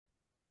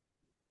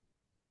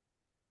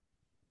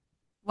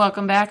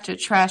Welcome back to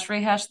Trash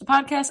Rehash, the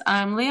podcast.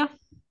 I'm Leah.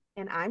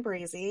 And I'm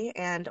Breezy,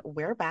 and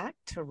we're back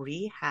to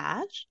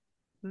rehash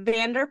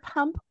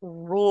Vanderpump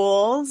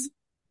Rules.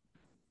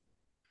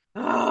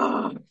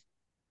 Ugh.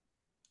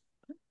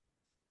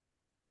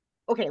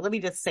 Okay, let me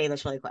just say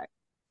this really quick.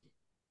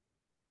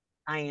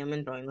 I am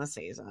enjoying the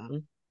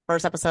season.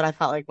 First episode I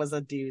felt like was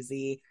a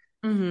doozy.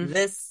 hmm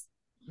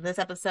This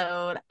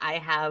episode, I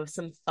have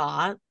some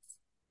thoughts.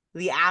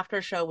 The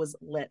after show was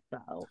lit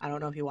though. I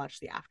don't know if you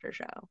watched the after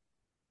show.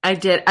 I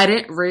did. I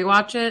didn't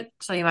rewatch it,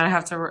 so you might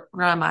have to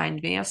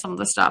remind me of some of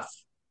the stuff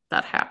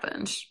that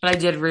happened. But I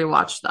did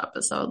rewatch the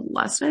episode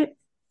last night.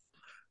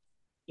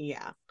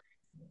 Yeah.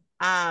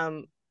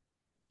 Um,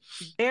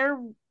 there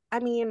I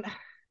mean,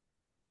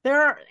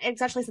 there are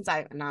especially since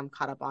I'm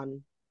caught up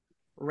on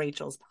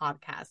Rachel's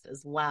podcast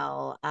as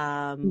well.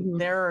 hmm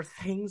There are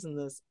things in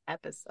this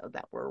episode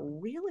that were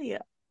really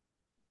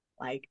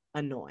like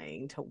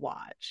annoying to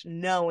watch,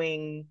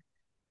 knowing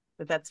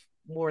that that's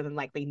more than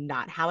likely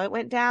not how it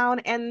went down.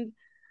 And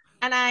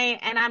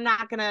I'm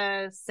not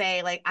gonna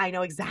say like I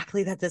know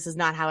exactly that this is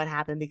not how it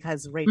happened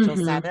because Rachel hmm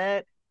said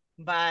it,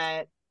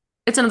 but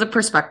It's another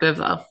perspective,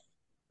 though.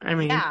 I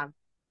mean, yeah,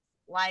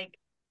 like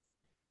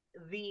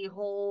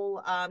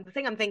the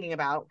thing I'm thinking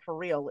about for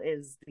real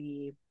is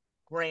the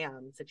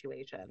Graham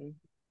situation,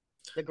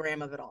 the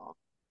Graham of it all.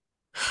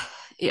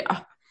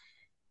 yeah.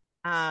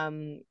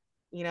 Um,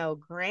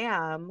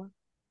 Graham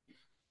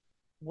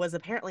was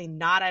apparently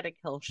not at a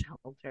kill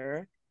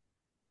shelter.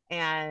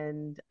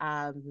 And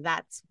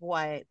that's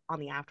what on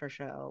the after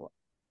show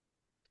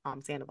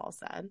Tom Sandoval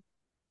said.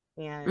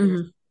 And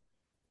hmm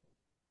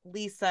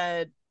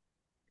Lisa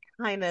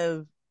kind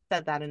of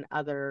said that in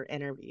other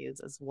interviews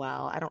as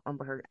well. I don't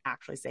remember her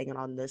actually saying it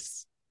on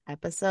this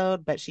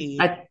episode, but she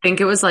I think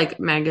it was like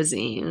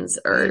magazines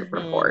or mm-hmm,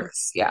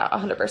 reports. Yeah,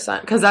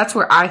 100%. Because that's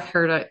where I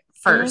heard it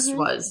first mm-hmm,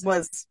 was,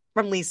 was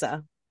from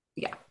Lisa.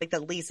 yeah. Like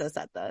that Lisa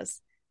said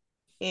this.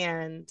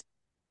 And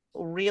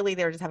really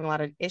they were just having a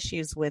lot of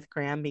issues with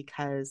Graham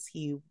because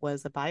he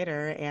was a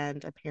biter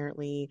and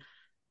apparently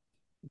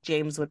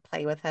James would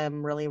play with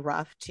him really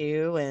rough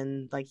too,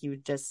 and like he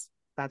would just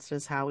that's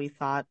just how he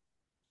thought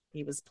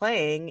he was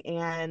playing,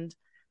 and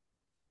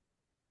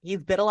he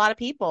bit a lot of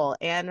people.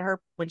 And her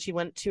when she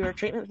went to her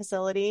treatment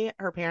facility,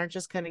 her parents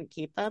just couldn't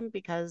keep them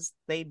because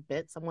they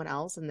bit someone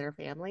else in their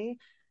family,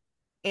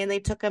 and they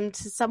took him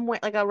to somewhere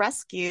like a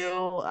rescue,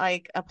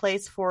 like a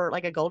place for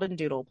like a golden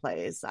doodle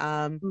place.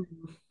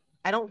 Mhm.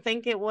 I don't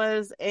think it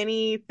was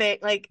anything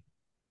like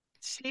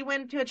she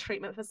went to a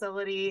treatment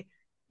facility.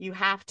 You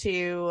have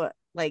to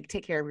like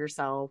take care of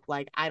yourself.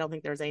 Like I don't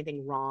think there's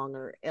anything wrong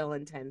or ill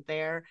intent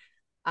there.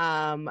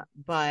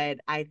 But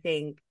I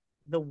think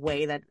the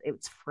way that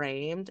it's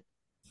framed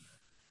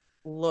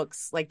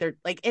looks like they're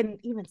like, and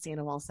even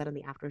Sandoval said in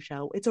the after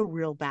show, it's a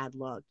real bad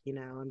look.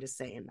 I'm just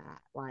saying that,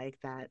 like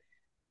that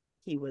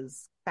he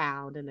was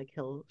found in a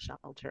kill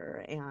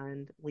shelter,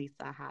 and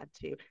Lisa had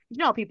to.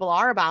 People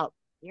are about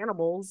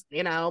animals,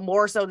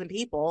 more so than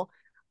people.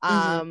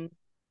 hmm Um,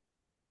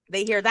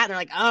 they hear that and they're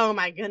like, oh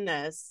my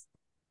goodness.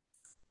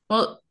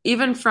 Well,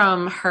 even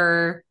from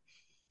her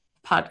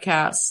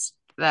podcast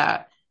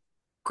that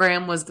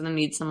Graham was going to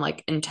need some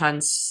like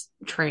intense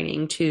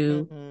training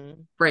to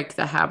Mm-hmm. break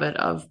the habit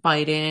of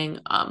biting.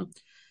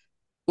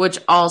 Which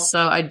also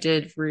I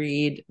did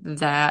read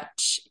that,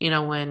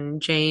 when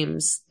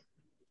James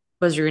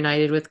was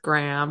reunited with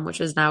Graham,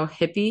 which is now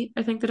Hippie,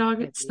 I think the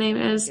dog's Hippie, name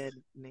that's a is.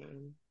 good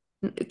name.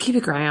 Keep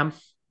it Graham.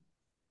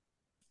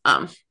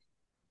 Um,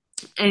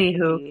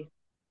 Anywho, Hippie.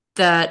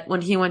 that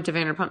when he went to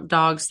Vanderpump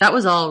Dogs, that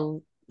was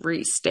all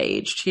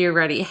restaged. He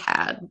already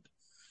had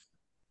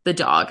the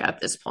dog at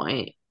this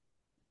point.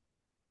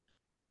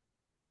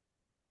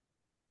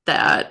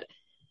 That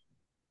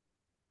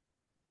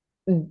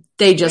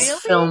they just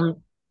Really? filmed.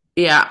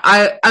 Yeah,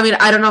 I mean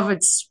I don't know if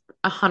it's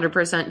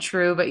 100%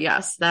 true, but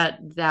yes,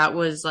 that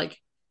was like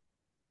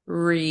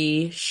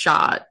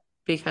reshot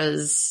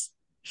because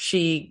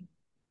she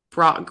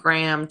brought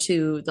Graham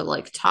to the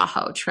like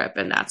Tahoe trip,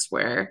 and that's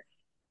where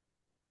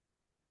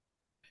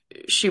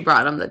she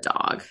brought him the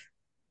dog.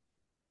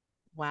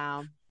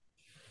 Wow.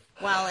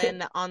 Well,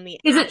 and on the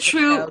Is it after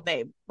show, true?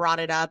 they brought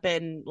it up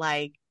and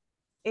like,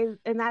 and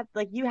that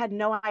like you had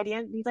no idea.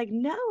 And he's like,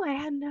 no, I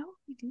had no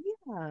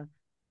idea.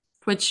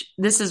 Which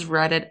this is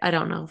Reddit. I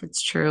don't know if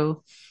it's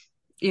true.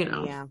 You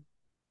know, Yeah.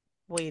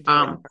 Well, you do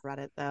read um, off of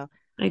Reddit though.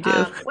 I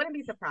do. Wouldn't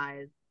be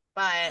surprised.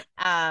 But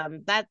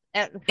that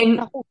the And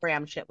whole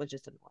Graham shit was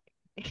just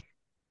annoying.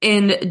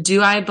 and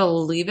do I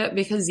believe it?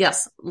 Because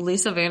yes,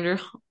 Lisa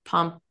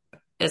Vanderpump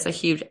is a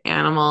huge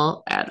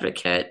animal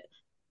advocate.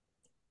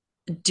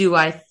 Do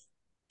I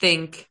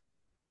think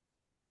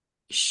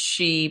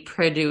she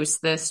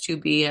produced this to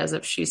be as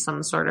if she's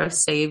some sort of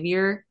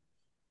savior?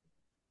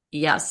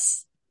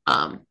 Yes.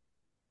 Um,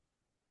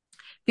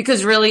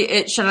 because really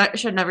it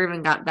should never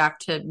even got back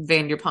to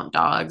Vanderpump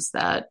Dogs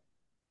that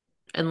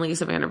and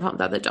Lisa Vanderpump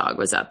that the dog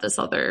was at this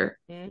other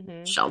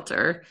Mm-hmm.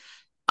 shelter.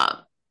 Um,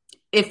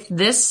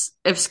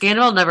 if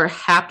Scandal never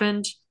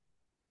happened,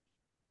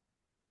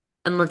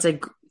 and let's say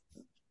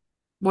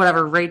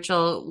whatever,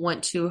 Rachel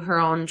went to her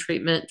own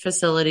treatment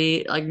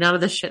facility. Like none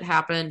of this shit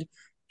happened.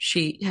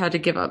 She had to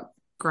give up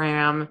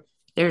Graham.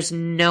 There's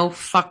no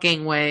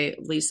fucking way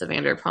Lisa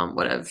Vanderpump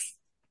would have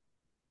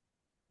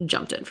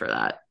jumped in for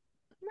that.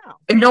 No.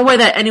 And no way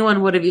that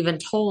anyone would have even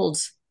told,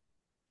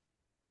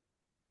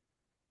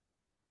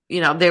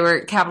 they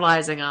were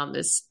capitalizing on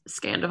this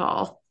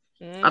scandal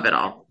of it Hmm.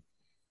 all.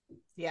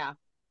 Yeah.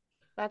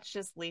 That's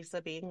just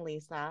Lisa being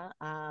Lisa.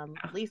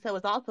 Lisa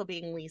was also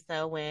being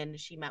Lisa when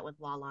she met with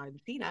Lala and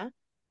Sheena.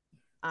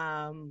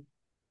 Um,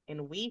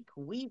 and weak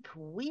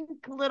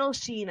little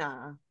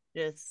Sheena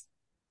just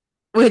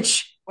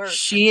Which work.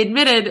 she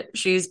admitted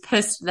she's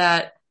pissed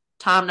that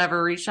Tom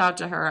never reached out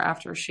to her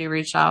after she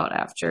reached out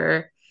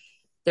after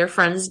their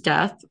friend's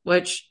death,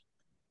 which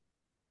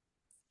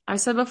I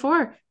said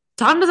before,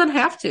 Tom doesn't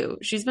have to.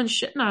 She's been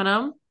shitting on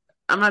him.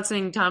 I'm not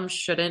saying Tom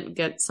shouldn't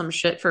get some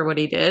shit for what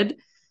he did.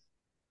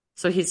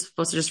 So he's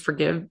supposed to just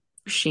forgive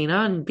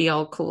Sheena and be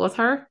all cool with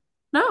her?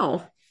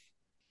 No.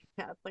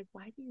 Yeah, it's like,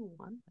 why do you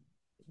want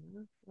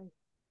that? Like,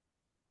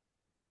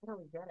 I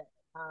don't get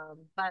it.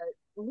 But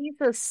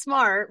Lisa's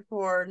smart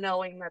for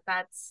knowing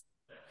that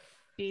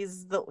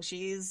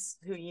she's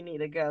who you need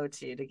to go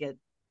to get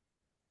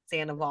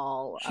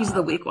Sandoval. She's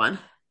the weak one.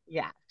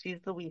 Yeah, she's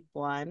the weak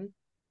one.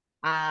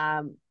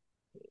 Um,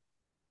 I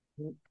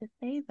hate to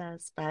say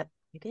this, but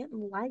I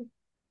didn't like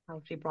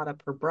how she brought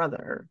up her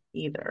brother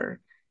either.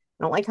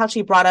 I don't like how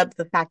she brought up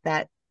the fact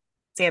that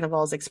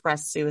Sandoval's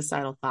expressed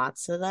suicidal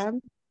thoughts to them.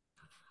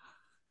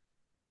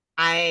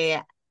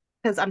 I,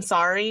 because I'm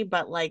sorry,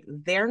 but like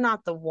they're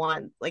not the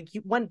one. Like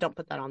you, one, don't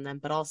put that on them,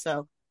 but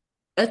also,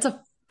 It's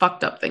a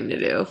fucked up thing to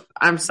do.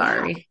 I'm yeah,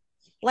 sorry.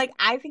 like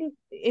I think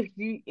if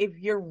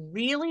you're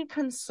really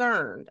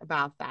concerned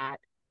about that,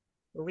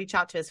 reach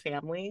out to his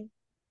family,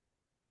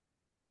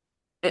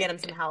 get him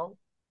some It, help.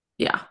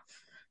 yeah.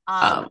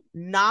 Um,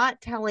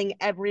 Not telling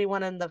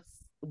everyone in the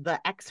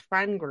ex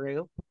friend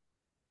group,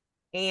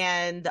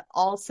 and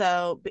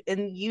also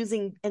in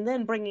using and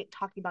then bringing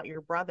talking about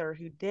your brother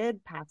who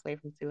did pass away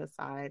from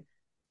suicide.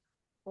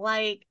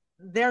 Like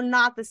they're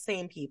not the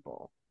same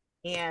people,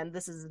 and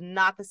this is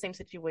not the same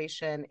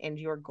situation, and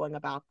you're going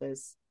about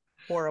this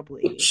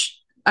horribly. which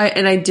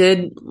I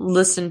did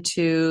listen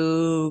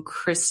to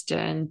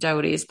Kristen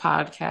Doughty's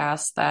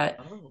podcast that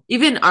Oh,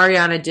 even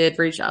Ariana did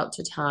reach out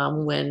to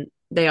Tom when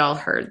they all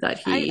heard that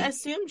I he,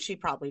 assumed she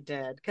probably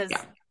did yeah. because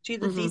she's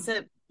a Hmm.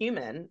 decent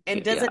human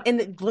and doesn't. Yeah.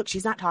 And look,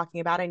 she's not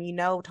talking about it,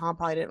 and Tom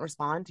probably didn't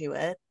respond to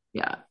it.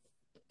 Yeah.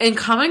 And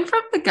coming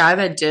from the guy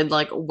that did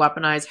like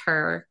weaponize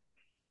her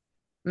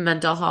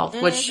mental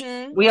health, which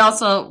Mm-hmm. we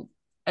also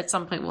at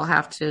some point will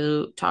have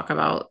to talk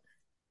about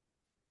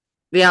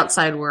the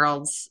outside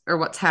worlds or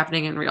what's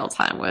happening in real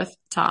time with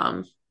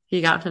Tom.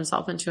 He got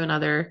himself into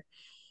another,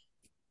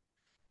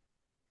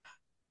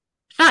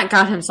 not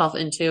got himself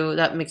into,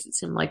 that makes it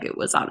seem like it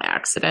was on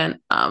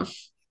accident.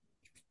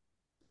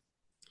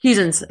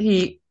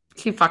 He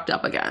fucked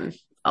up again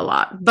a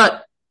lot.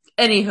 But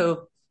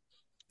anywho,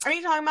 Are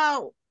you talking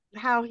about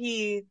how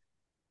he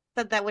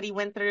said that what he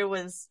went through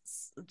was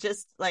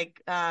just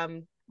like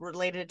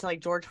related to like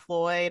George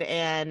Floyd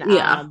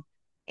yeah,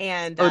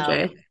 and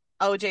OJ.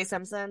 OJ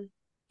Simpson?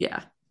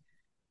 Yeah.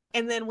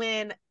 And then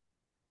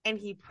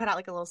he put out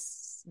like a little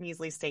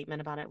measly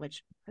statement about it,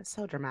 which is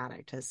so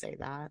dramatic to say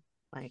that.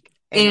 Like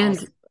and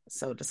also And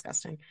so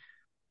disgusting.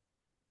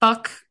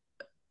 fuck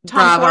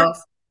Tom Bravo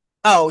Schwartz?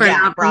 Oh for yeah,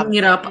 not Bravo.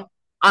 bringing it Mm-hmm. up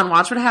on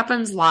Watch What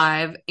Happens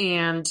Live.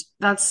 And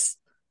that's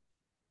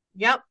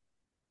Yep.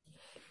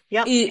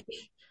 Yep. it.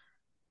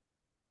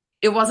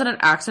 It wasn't an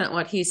accident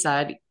what he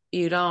said.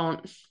 You don't,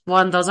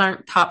 one, those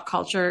aren't pop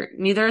culture.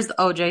 Neither is the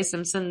OJ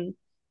Simpson.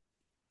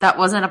 That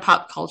wasn't a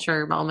pop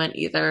culture moment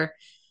either.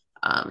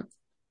 Um,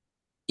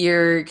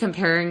 you're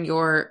comparing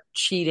your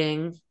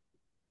cheating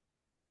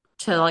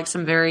to like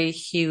some very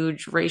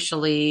huge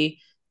racially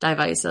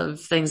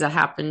divisive things that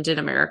happened in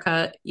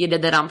America. You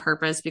did that on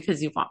purpose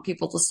because you want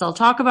people to still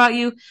talk about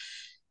you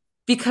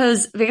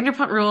because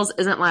Vanderpump Rules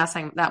isn't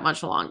lasting that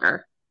much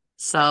longer.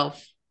 So,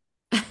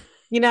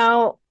 You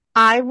know,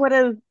 I would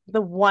have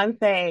the one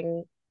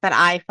thing that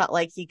I felt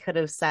like he could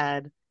have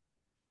said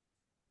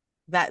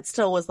that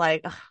still was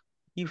like, "Ugh,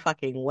 you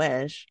fucking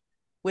wish,"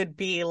 would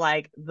be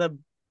like the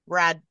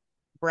Brad,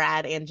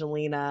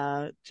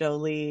 Angelina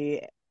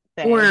Jolie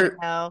thing, or and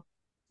just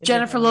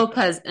Jennifer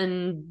Lopez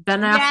and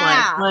Ben Affleck.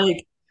 yeah,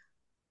 Like,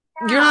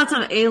 you're yeah, not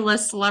some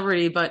A-list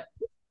celebrity, but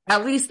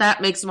at least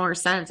that makes more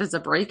sense as a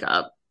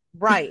breakup.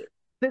 right.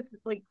 This is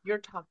like you're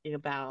talking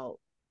about,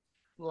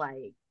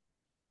 like,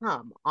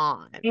 come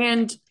on.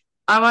 And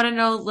I want to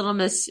know, little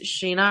Miss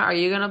Sheena, are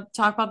you going to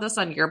talk about this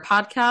on your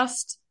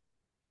podcast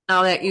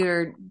now that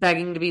you're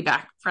begging to be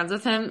back friends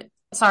with him?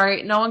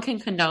 Sorry, no one can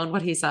condone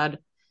what he said.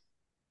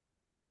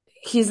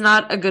 He's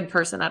not a good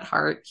person at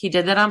heart. He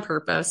did that on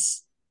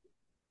purpose.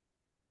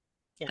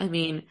 Yeah, I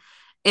mean,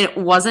 it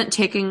wasn't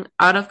taken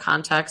out of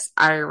context.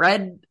 I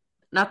read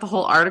not the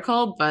whole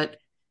article, but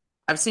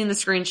I've seen the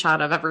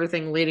screenshot of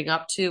everything leading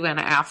up to and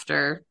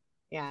after.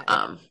 yeah.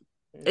 Um,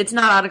 it's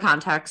not out of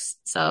context,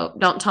 so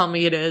don't tell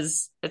me it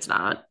is. It's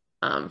not.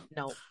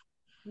 Nope.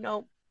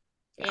 Nope.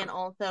 Yeah. And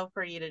also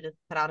for you to just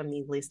put out a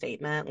measly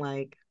statement,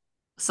 like,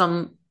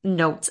 Some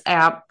notes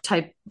app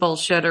type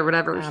bullshit or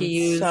whatever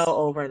he I'm so used.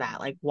 over that.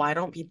 Like, why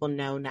don't people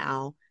know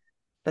now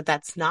that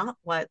that's not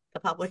what the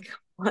public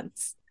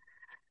wants?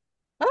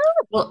 Ah,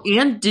 Well,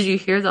 and did you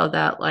hear though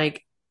that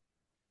like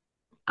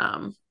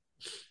um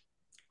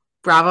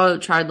Bravo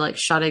tried like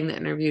shutting the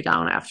interview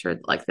down after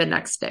like the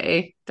next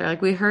day. They're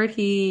like, we heard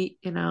he,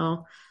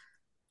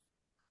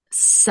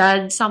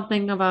 said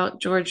something about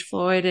George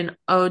Floyd and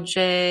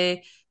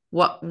OJ.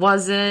 What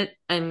was it?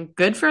 And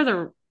good for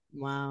the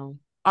wow.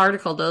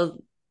 article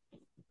though.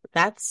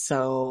 That's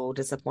so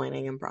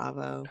disappointing in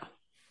Bravo,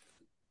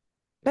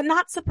 but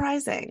not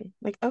surprising.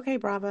 Like, okay,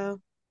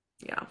 Bravo.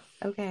 Yeah.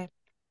 Okay.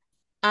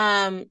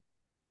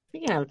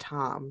 Speaking of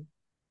Tom,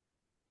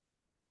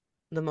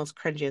 the most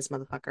cringiest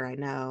motherfucker I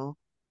know,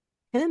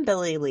 him and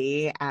Billy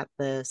Lee at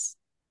this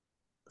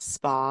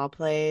spa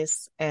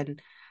place,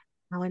 and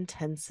how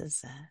intense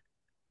is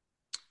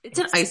it? It's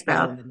an It's ice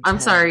bath. so I'm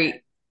intense.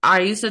 sorry.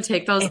 I used to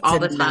take those It's all a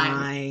the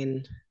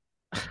time.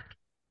 9.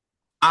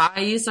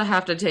 I used to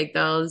have to take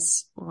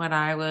those when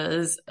I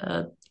was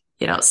a,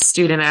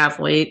 student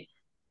athlete.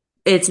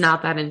 It's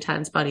not that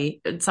intense,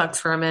 buddy. It sucks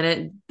for a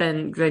minute,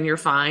 then you're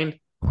fine.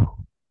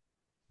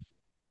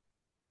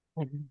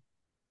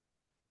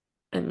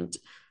 And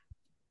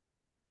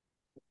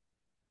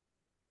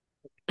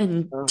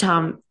Oh,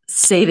 Tom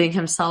saving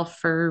himself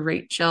for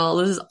Rachel.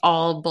 This is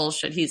all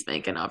bullshit he's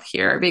making up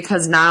here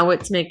because now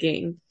it's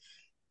making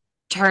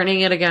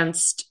turning it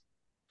against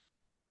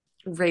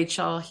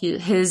Rachel.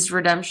 His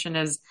redemption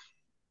is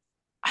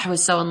I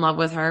was so in love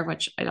with her,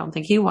 which I don't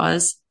think he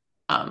was.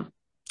 Um,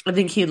 I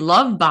think he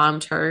love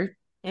bombed her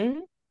mhm.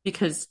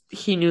 because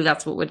he knew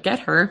that's what would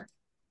get her.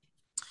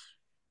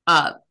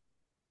 Uh,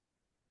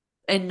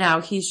 and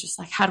now he's just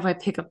like, how do I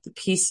pick up the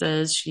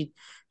pieces?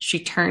 She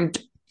turned.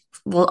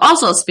 Well,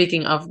 also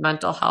speaking of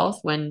mental health,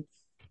 when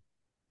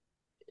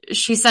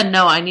she said,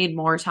 no, I need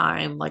more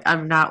time. Like,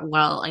 I'm not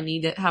well. I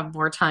need to have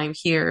more time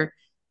here.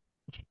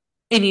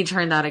 And he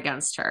turned that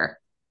against her.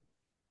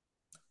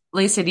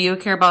 Lisa, do you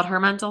care about her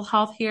mental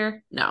health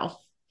here? No.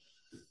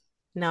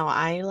 No,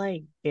 I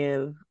like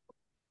give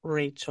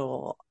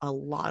Rachel a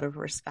lot of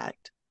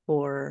respect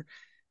for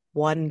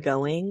one,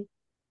 going,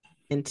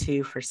 and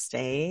two, for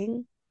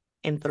staying,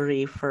 and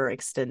three, for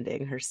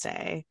extending her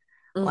stay.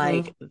 Mm-hmm.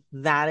 Like,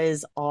 that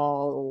is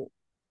all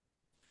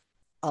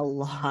a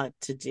lot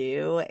to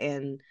do,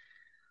 and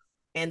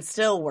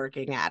still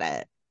working at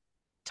it.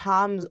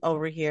 Tom's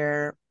over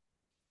here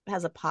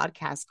has a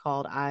podcast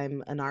called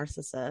I'm a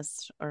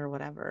Narcissist or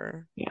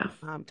whatever. Yeah.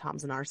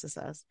 Tom's a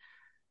narcissist.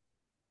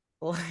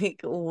 Like,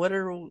 what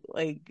are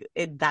like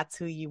it, that's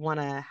who you want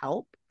to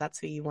help. That's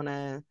who you want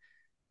to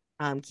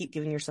keep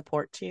giving your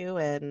support to.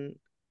 And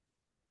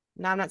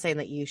now I'm not saying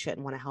that you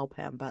shouldn't want to help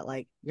him, but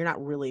like, you're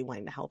not really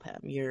wanting to help him.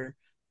 You're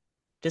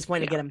just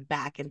wanting to Yeah. get him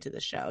back into the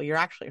show. You're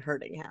actually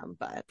hurting him.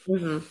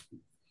 Mm-hmm.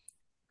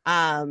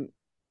 Um,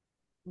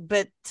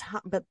 but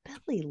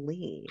Billy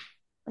Lee,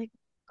 like,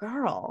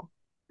 girl,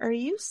 are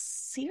you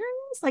serious?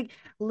 Like,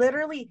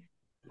 literally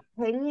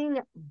hanging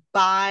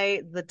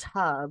by the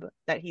tub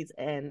that he's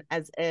in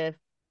as if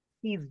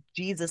he's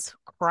Jesus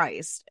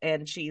Christ.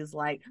 And she's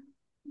like,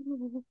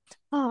 oh,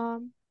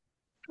 Tom,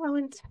 how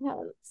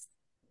intense.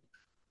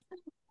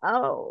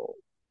 Oh,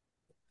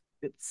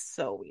 it's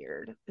so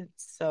weird.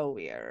 It's so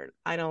weird.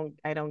 I don't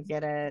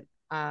get it.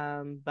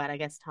 But I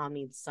guess Tom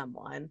needs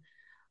someone.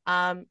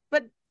 But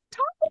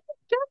Tom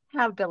doesn't just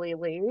have Billy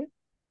Lee.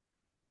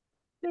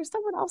 There's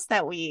someone else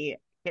that we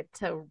get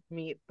to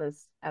meet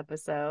this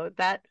episode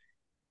that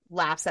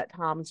laughs at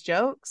Tom's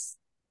jokes,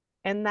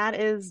 and that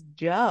is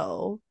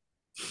Joe.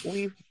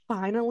 We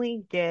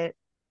finally get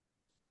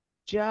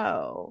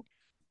Joe,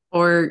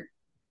 Or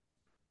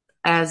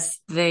as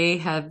they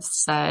have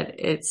said,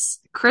 it's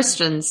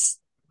Christian's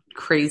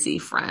crazy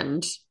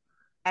friend,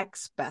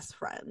 ex best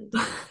friend.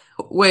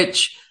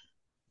 which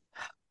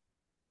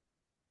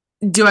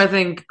do I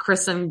think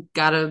Kristen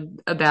got a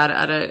bad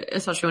edit,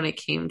 especially when it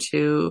came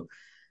to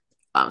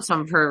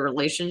some of her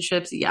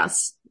relationships?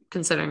 Yes,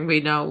 considering we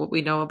know what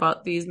we know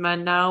about these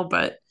men now.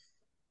 But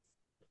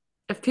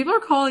if people are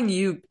calling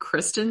you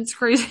Kristen's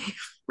crazy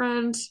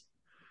friend,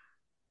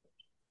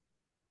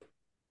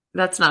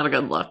 that's not a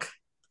good look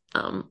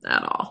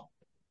at all.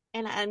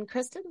 And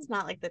Kristen's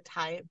not like the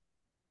type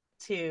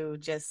to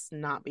just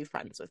not be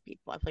friends with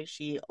people. I feel like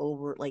she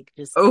over like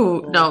just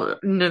Oh, will no,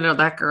 no, no,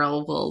 that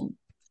girl will,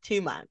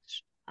 too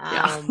much.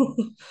 yeah.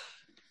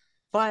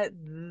 But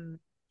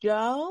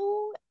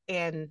Joe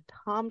and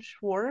Tom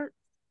Schwartz,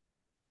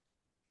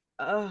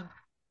 uh,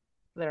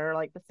 they're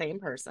like the same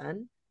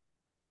person.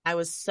 I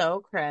was so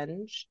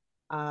cringe.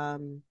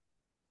 Um,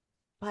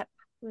 but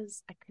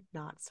I could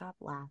not stop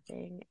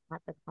laughing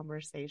at the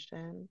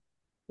conversation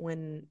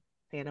when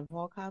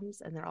Sandoval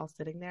comes and they're all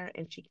sitting there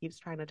and she keeps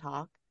trying to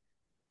talk,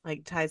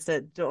 like tries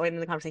to join in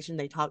the conversation.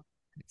 They talk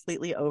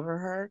completely over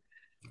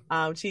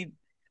her. She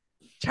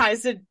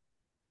tries to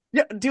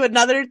do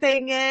another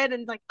thing in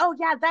and like, oh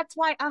yeah, that's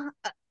why.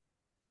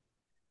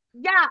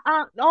 Yeah.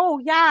 Oh,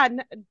 yeah.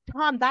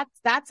 Tom,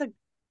 that's a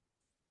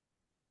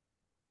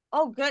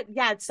oh good.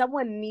 Yeah,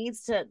 someone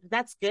needs to.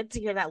 That's good to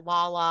hear that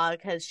Lala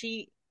because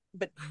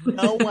but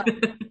no one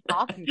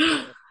talking to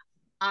her.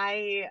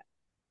 I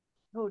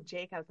told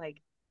Jake, I was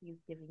like, he's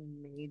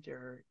giving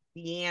major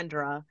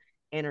Deandra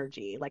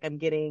energy. Like I'm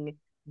getting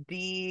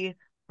D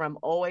from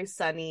Always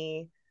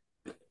Sunny,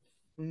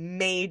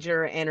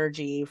 major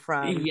energy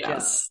from Joe.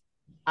 Yes.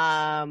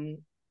 Um,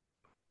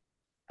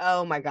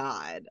 oh my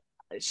God.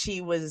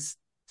 She was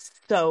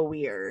so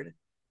weird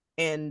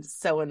and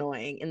so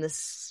annoying in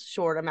this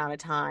short amount of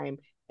time.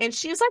 And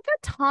she was like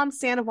a Tom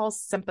Sandoval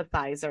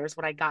sympathizer, is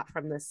what I got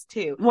from this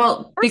too.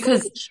 Well, Or so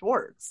was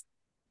Schwartz.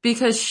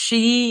 because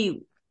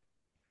she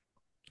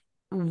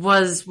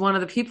was one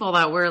of the people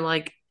that were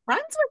like,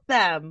 Friends with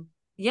them.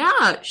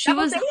 yeah,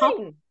 Double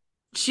dating.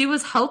 she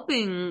was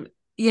helping,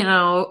 you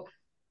know,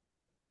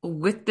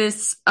 with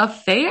this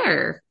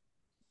affair.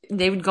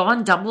 They would go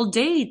on double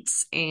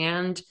dates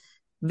and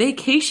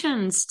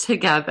vacations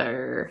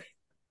together.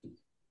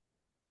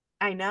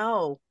 I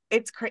know.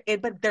 It's crazy,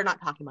 but they're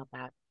not talking about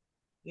that.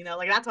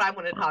 Like that's what I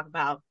want to talk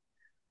about.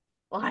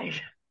 Like,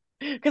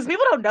 because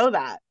people don't know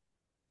that,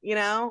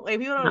 like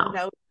people don't No.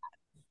 know, It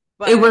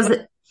but was,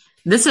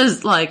 this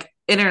is like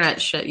internet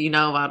shit. You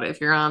know about it.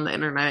 If you're on the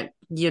internet,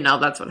 you know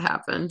that's what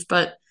happened.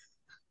 But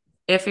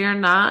if you're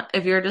not,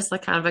 if you're just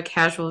like kind of a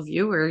casual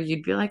viewer,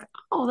 you'd be like,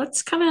 oh,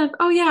 that's kind of,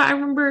 oh yeah, I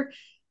remember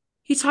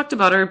he talked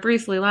about her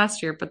briefly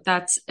last year, but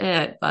that's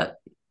it. But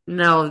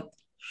no,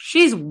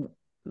 she's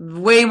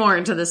way more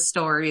into this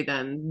story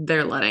than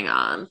they're letting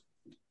on.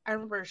 I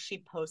remember she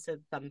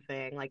posted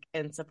something like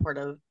in support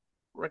of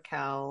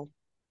Raquel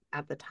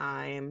at the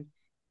time,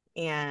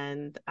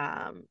 and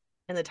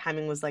the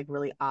timing was like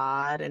really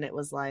odd, and it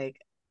was like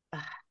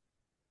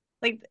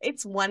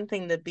it's one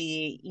thing to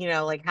be,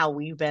 like how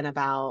we've been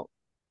about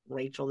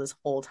Rachel this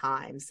whole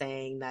time,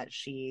 saying that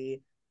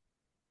she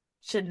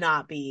should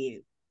not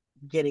be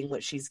getting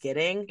what she's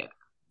getting, Yeah.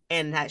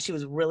 and that she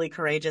was really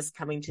courageous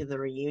coming to the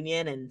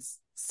reunion and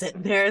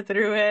sitting there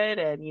through it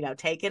and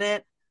taking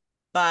it.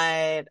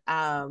 But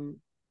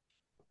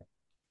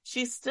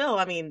she's still,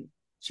 I mean,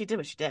 she did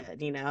what she did,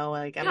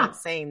 like I'm Yeah. not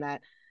saying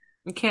that.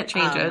 You can't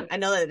change it. I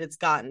know that it's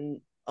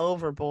gotten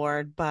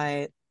overboard,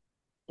 but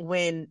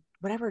when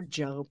whatever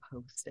Joe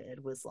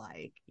posted was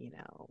like,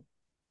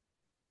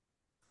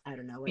 I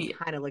don't know, it Yeah.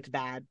 kind of looked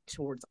bad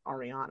towards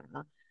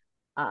Ariana,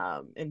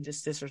 and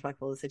just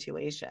disrespectful of the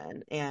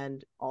situation.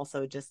 And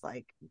also just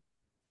like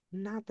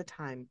not the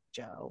time,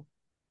 Joe,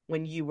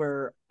 when you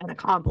were an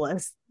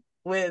accomplice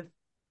with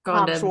Going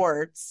Tom to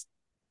Schwartz.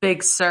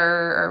 Big Sur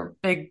or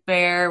Big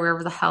Bear,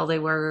 wherever the hell they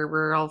were,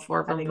 where all four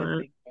of I them think it was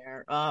went. Big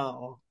Bear.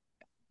 Oh,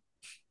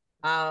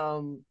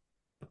 um,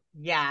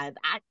 yeah,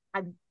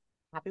 I'm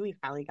happy we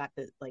finally got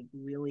to like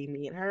really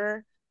meet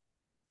her.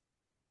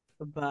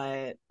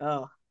 But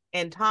oh,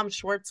 and Tom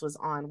Schwartz was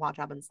on Watch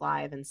Happens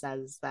Live and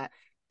says that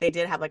they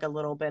did have like a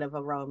little bit of a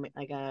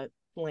like a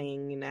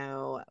fling,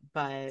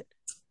 but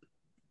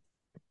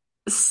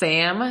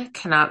Sam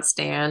cannot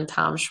stand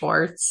Tom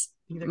Schwartz.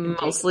 neither can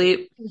Jake.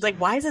 Mostly, He's like,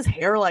 why is his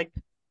hair like?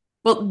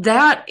 well,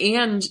 that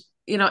and,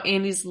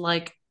 Andy's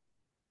like,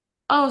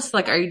 oh, so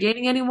like, are you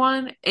dating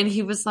anyone? And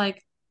he was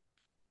like,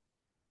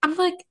 I'm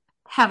like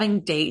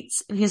having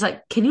dates. And he's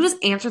like, can you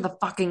just answer the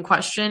fucking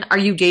question? Are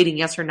you dating?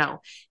 Yes or no?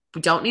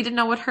 We don't need to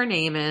know what her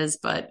name is,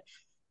 but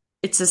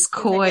it's this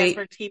He's like, yes, coy,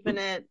 we're keeping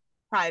it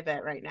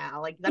private right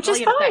now. Like that's which all is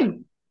he had to say.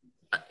 fine.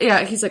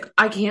 Yeah, he's like,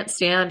 I can't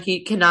stand,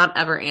 he cannot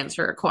ever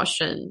answer a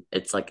question.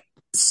 It's like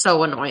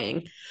so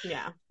annoying.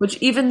 Yeah. Which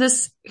even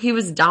this, he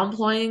was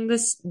downplaying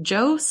this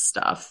Joe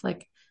stuff.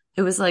 Like,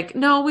 it was like,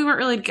 no, we weren't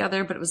really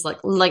together, but it was like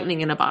lightning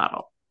in a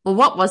bottle. Well,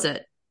 what was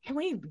it? Can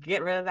we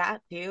get rid of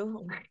that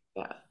too?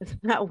 Yeah. Is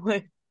that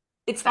what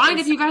It's that fine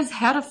if was you guys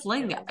had a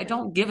fling. I realizing?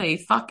 don't give a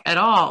fuck at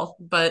all,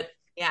 but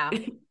Yeah,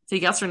 it's a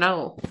yes or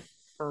no.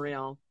 for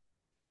real.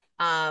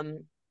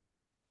 Um,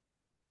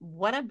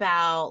 what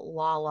about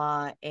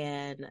Lala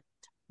and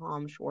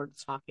Tom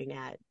Schwartz talking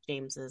at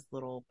James's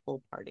little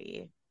pool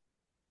party?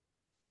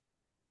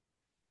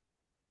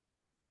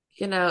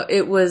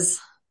 It was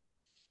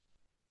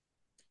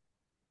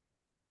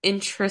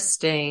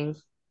interesting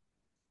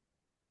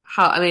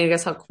how, I mean, I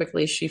guess how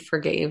quickly she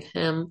forgave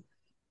him.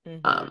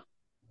 Mm-hmm. Um,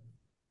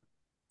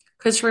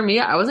 because for me,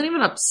 I wasn't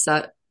even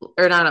upset,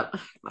 or not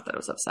that I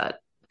was upset,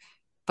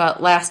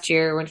 but last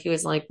year when he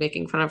was like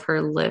making fun of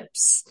her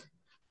lips,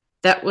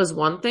 that was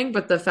one thing.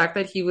 But the fact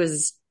that he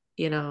was,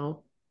 you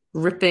know,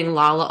 ripping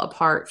Lala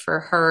apart for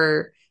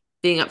her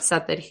being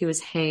upset that he was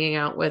hanging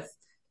out with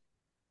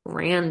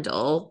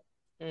Randall,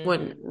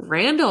 when Mm-hmm.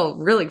 Randall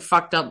really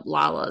fucked up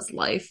Lala's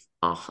life,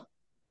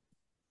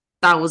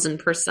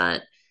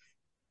 1,000%.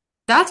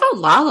 That's what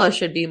Lala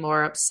should be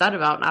more upset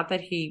about, not that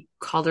he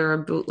called her a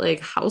bootleg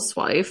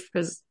housewife,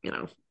 because,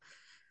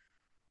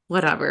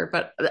 whatever.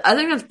 But I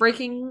think that's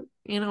breaking,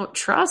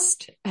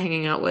 trust,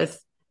 hanging out with,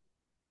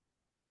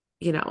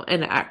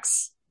 an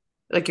ex,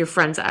 like your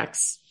friend's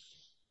ex.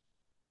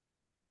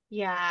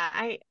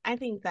 Yeah, I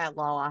think that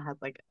Lala has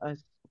like a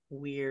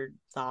weird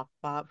soft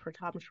spot for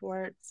Tom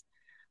Schwartz.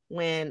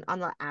 When on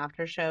the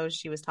after show,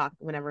 she was talking,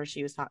 whenever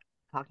she was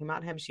talking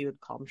about him, she would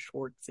call him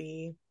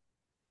Schwartzy.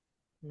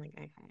 I'm like,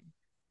 okay.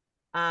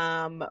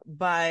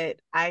 But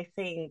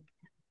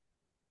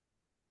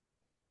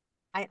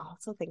I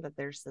also think that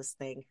there's this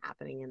thing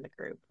happening in the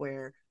group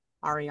where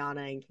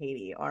Ariana and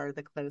Katie are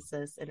the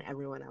closest and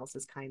everyone else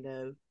is kind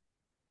of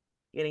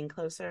getting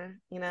closer,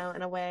 in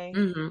a way.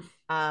 Hmm.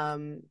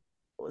 Um,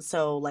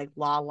 so like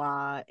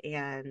Lala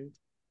and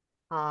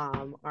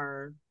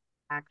are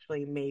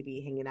actually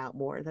maybe hanging out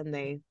more than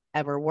they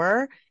ever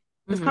were.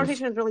 This Hmm.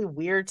 conversation is really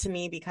weird to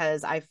me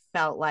because I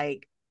felt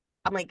like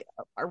I'm like,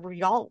 are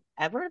y'all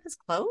ever this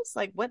close?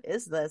 Like, what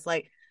is this?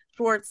 Like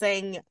Schwartz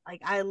saying,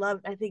 like, I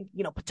think,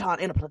 in a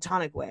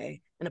platonic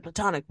way.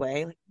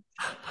 Like,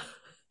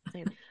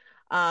 saying,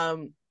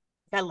 um,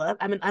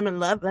 I'm in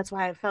love. That's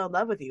why I fell in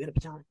love with you in a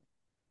platonic.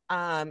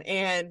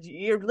 And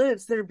your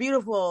lips, they're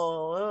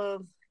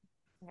beautiful.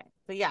 Okay.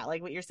 But yeah,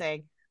 like what you're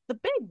saying, the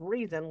big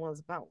reason was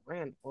about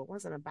Randall. It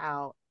wasn't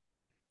about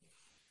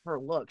her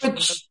look. She knows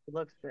Which she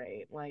looks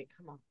great. Like,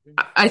 come on.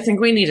 I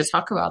think we need to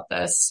talk about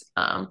this.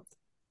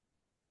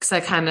 Because I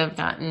kind of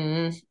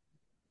gotten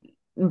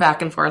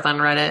back and forth on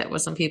Reddit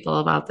with some people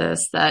about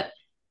this that,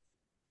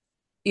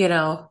 you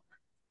know,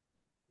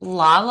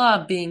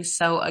 Lala being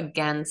so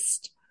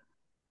against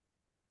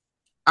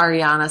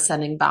Ariana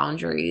setting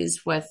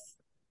boundaries with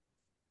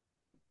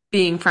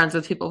being friends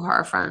with people who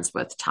are friends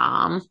with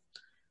Tom.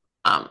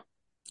 Um,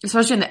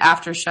 Especially in the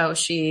after show,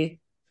 she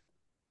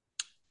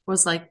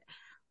was like,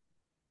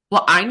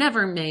 well, I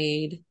never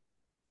made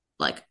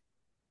like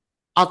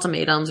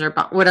ultimatums or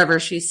whatever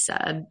she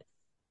said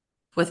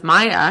with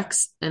my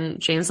ex. And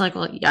Jane's like,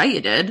 well, yeah,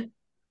 you did.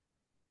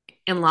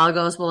 And Lala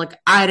goes, well, like,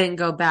 I didn't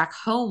go back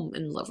home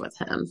and live with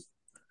him.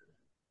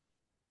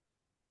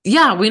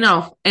 Yeah, we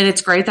know. And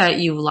it's great that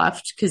you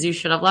left because you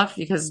should have left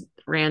because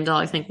Randall,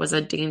 I think, was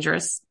a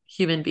dangerous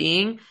human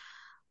being.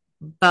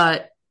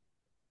 But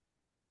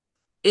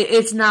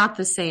it's not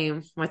the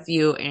same with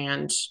you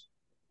and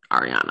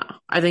Ariana.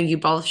 I think you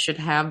both should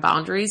have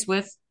boundaries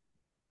with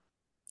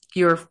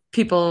your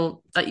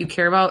people that you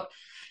care about,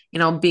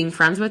 being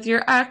friends with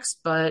your ex.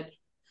 But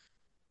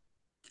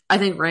I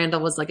think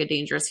Randall was like a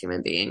dangerous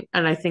human being.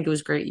 And I think it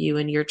was great you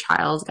and your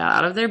child got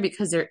out of there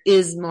because there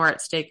is more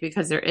at stake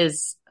because there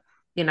is,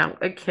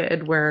 a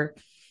kid where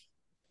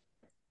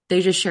they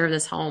just share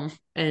this home.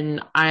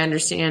 And I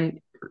understand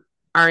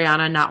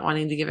Ariana not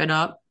wanting to give it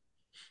up.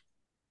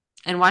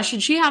 And why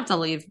should she have to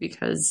leave?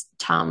 Because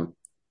Tom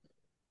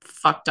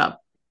fucked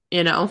up,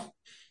 you know?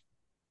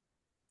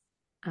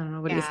 I don't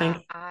know. What do you Yeah,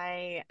 think?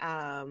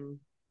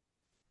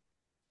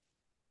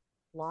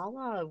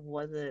 Lala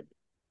wasn't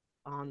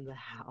on the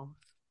house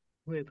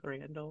with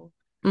Randall.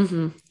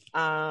 Mm-hmm.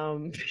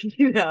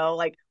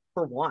 Like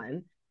for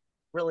one,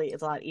 really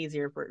it's a lot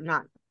easier for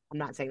not I'm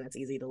not saying that's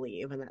easy to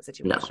leave in that No.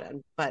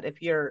 situation, but it's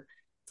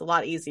a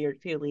lot easier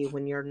to leave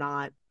when you're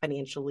not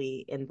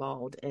financially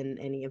involved in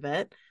any of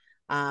it.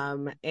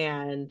 And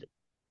and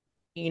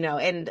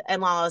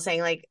Lala was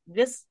saying like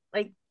just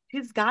like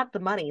she's got the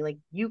money, like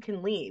you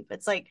can leave.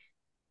 It's like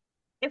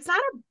it's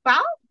not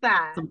about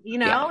that,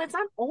 Yeah. it's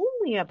not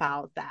only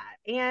about that.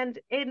 And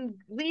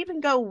leave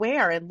and go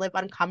where and live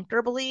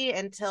uncomfortably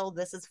until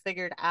this is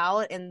figured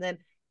out and then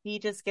he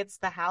just gets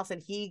the house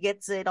and he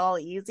gets it all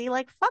easy.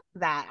 Like fuck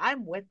that.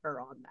 I'm with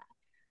her on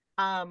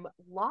that.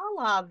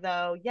 Lala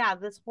though, yeah,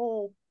 this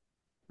whole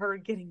her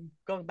getting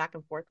going back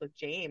and forth with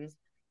James,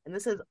 and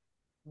this is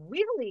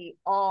really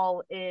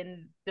all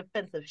in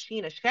defense of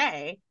Sheena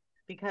Shea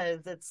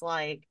because it's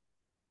like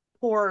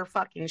poor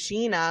fucking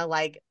Sheena,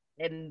 like,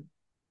 and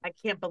I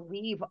can't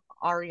believe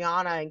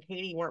Ariana and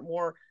Katie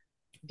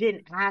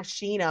didn't ask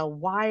Sheena,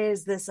 why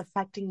is this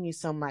affecting you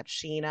so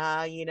much,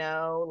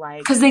 Sheena? Like,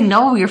 Because they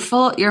know you're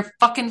a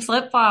fucking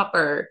flip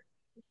flopper.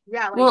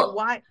 yeah,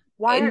 like,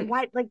 Well, and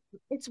like,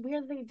 it's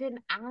weird they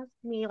didn't ask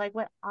me, like,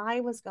 what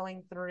I was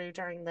going through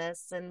during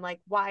this and,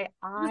 like, why it's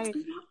I not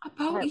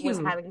about was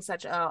you. having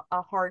such a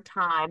hard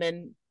time.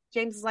 And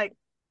James is like,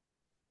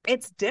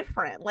 it's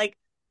different. Like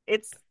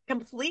it's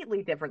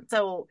completely different.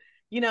 So,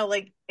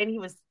 like, and he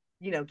was,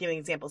 giving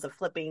examples of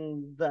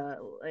flipping the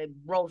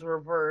roles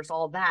reverse,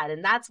 all that.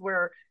 And that's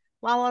where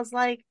Lala's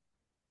like,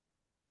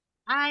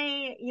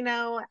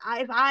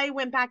 if I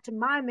went back to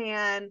my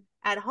man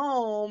at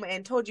home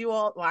and told you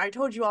all, well, I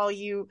told you all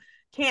you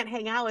can't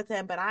hang out with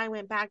him, but I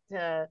went back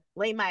to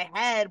lay my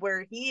head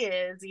where he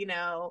is,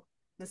 the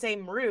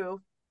same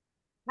roof,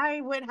 I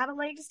wouldn't have a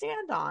leg to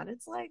stand on.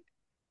 It's like,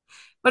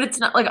 But it's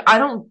not like I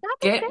don't not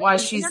the get why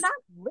same. And they're she's not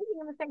living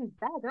in the same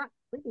bed. They're not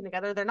sleeping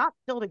together. They're not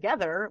still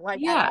together, like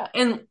at yeah, all.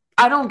 and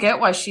I don't get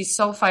why she's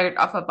so fired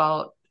up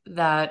about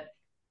that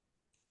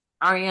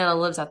Ariana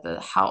lives at the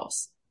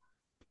house.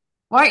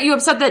 Why aren't you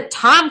upset that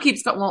Tom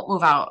won't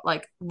move out?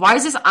 Like, why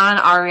is this on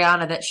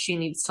Ariana that she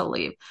needs to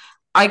leave?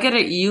 I get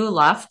it, you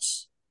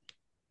left,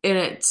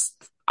 and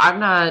I'm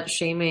not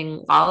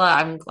shaming Lala.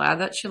 I'm glad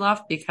that she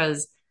left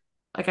because,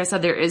 like I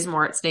said, there is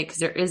more at stake because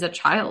there is a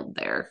child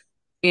there,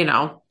 you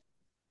know.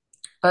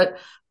 But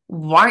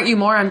why aren't you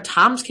more on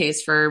Tom's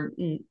case for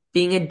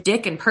being a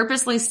dick and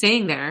purposely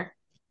staying there?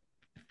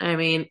 I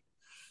mean,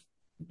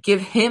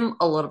 give him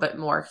a little bit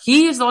more.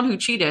 He is the one who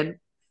cheated.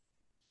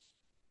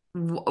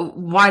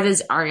 Why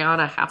does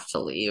Ariana have to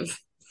leave?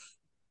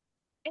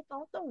 It's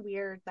also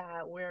weird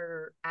that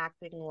we're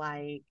acting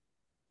like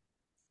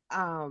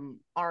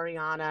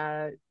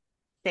Ariana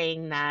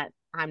saying that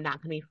I'm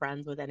not gonna be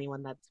friends with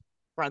anyone that's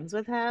friends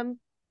with him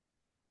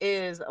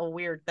is a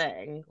weird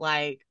thing.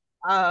 Like,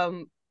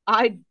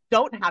 I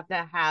don't have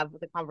to have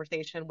the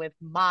conversation with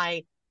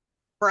my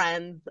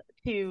friends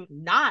to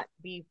not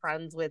be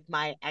friends with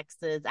my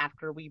exes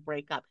after we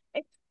break up,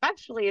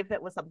 especially if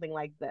it was something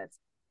like this.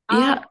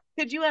 Yeah.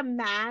 Could you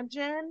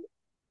imagine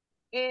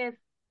if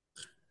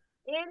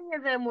any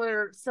of them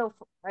were still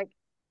like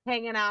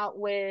hanging out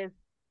with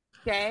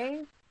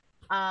Shay?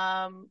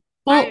 Well,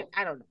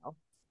 I don't know.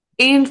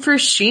 and for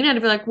Sheena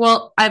to be like,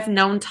 well, I've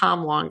known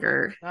Tom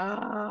longer,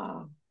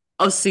 Oh,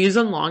 a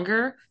season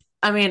longer.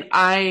 I mean,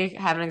 I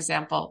have an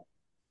example.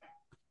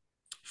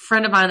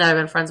 Friend of mine that I've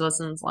been friends with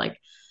since like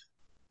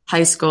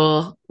high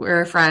school. We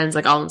were friends,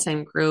 like all in the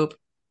same group.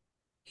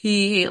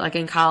 He, like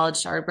in college,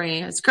 started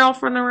bringing his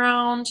girlfriend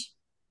around.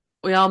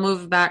 We all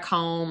moved back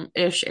home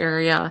ish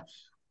area.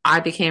 I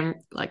became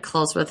like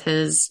close with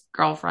his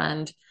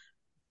girlfriend,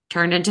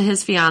 turned into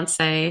his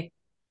fiance.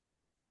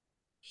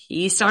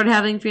 He started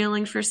having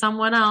feelings for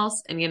someone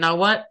else. And you know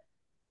what?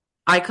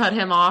 I cut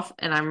him off,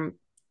 and I'm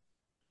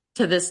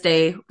to this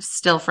day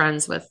still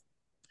friends with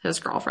his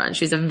girlfriend.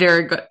 She's a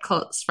very good,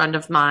 close friend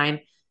of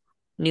mine.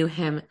 Knew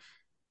him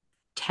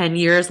 10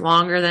 years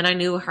longer than I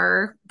knew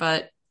her,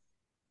 but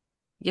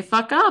you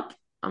fuck up,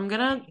 I'm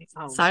gonna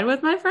damn, side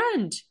with my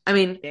friend. I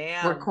mean, we're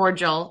damn.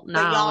 cordial But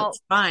now, y'all, it's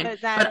fine. but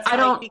But that's I like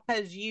don't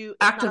because you, it's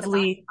not about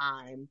actively,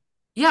 time.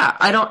 yeah,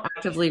 I Like, don't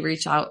actively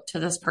reach out to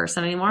this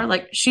person anymore.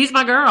 Like, she's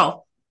my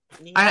girl.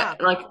 yeah,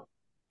 I'm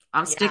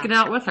yeah. sticking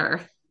out with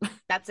her.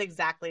 That's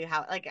exactly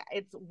how, like,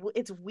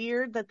 it's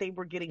weird that they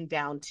were getting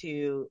down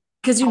to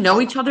Because you how know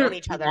long each we've known other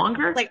each other.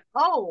 longer. Like,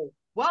 oh,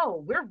 whoa,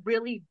 we're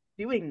really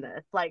doing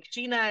this. Like,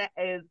 Sheena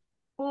is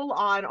full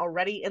on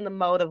already in the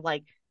mode of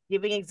like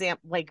giving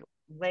example, like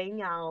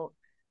laying out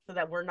so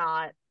that we're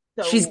not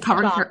She's so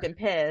covering shocked her and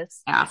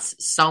pissed. ass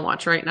so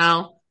much right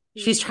now.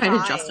 She's She's trying to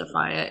trying,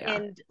 justify it. Yeah.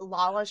 and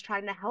Lala's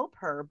trying to help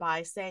her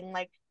by saying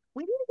like,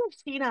 we need to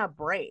give Sheena a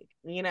break,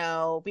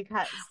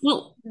 because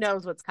Well, she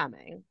knows what's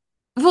coming.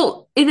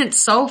 and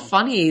it's so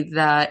funny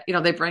that,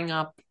 they bring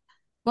up,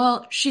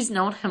 well, she's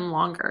known him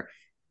longer.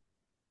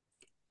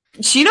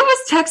 Sheena was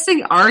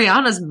texting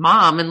Ariana's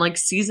mom in like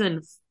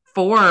season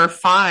 4 or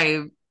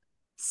 5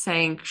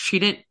 saying she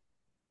didn't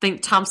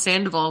think Tom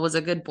Sandoval was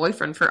a good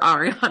boyfriend for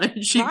Ariana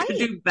and she could Right,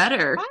 do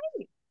better.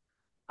 right.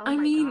 Oh I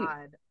my mean,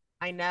 God.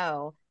 I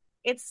know.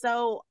 It's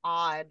so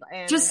odd.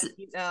 And, just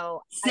I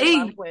love say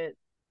what,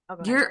 oh,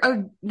 go ahead.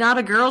 you're not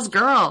a girl's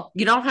girl.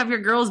 You don't have your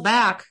girl's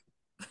back.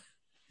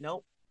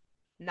 Nope,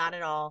 not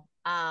at all.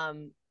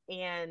 And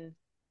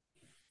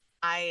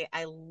I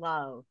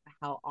love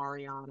how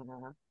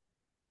Ariana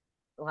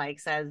like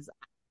says,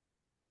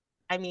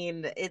 I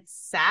mean, it's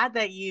sad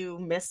that you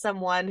miss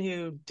someone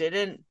who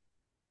didn't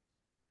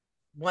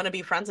want to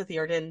be friends with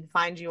you or didn't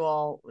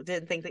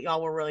think that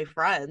y'all were really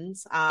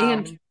friends.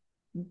 And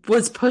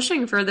was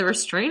pushing for the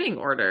restraining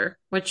order,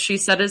 which she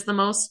said is the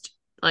most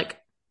like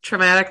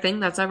traumatic thing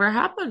that's ever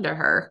happened to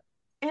her.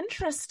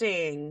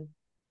 Interesting.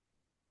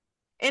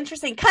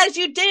 Interesting. Cause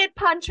you did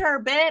punch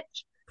her,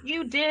 bitch.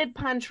 You did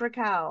punch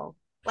Raquel.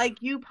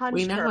 Like you We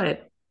punched know her.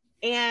 it.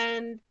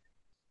 And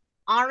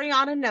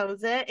Ariana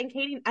knows it. And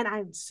Katie, and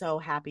I'm so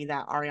happy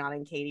that Ariana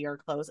and Katie are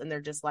close. And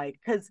they're just like,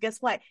 because guess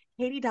what?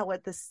 Katie dealt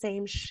with the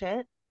same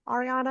shit,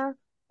 Ariana,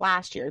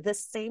 last year.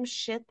 This same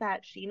shit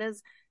that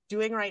Sheena's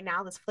doing right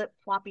now, this flip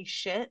floppy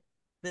shit,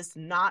 this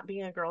not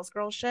being a girl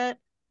shit,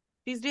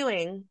 she's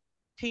doing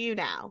to you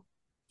now.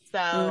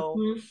 So,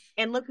 Mm-hmm.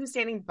 and look who's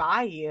standing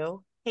by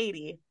you,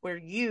 Katie, where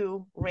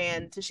you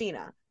ran to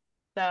Sheena.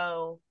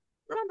 So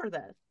remember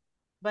this.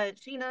 But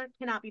Sheena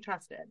cannot be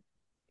trusted.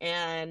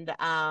 And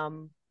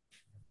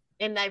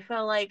and I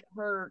feel like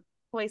her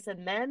choice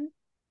in men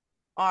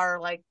are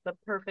like the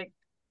perfect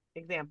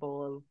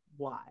example of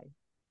why.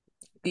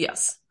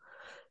 Yes.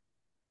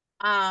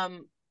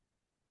 Um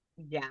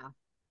yeah,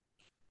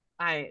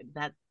 I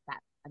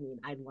mean,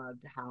 I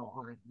loved how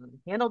Ariana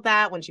handled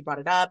that when she brought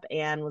it up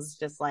and was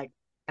just like,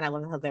 and I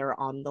love how they were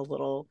on the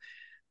little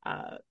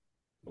uh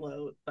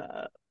float,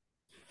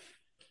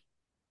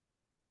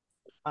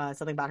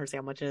 something about her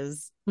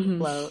sandwiches Mm-hmm.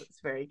 float. It's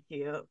very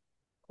cute.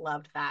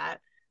 Loved that.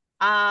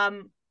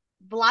 Um,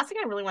 the last thing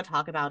I really want to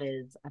talk about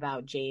is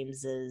about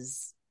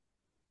James's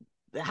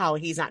how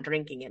he's not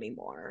drinking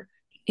anymore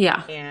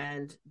Yeah.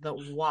 and the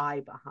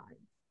why behind.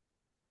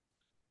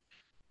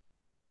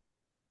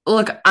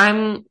 Look,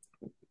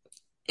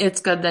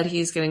 it's good that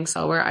he's getting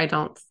sober. I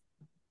don't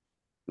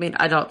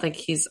think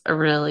he's a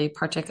really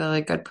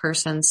particularly good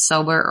person,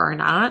 sober or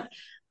not.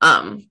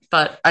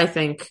 But I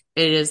think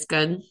it is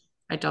good.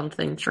 I don't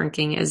think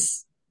drinking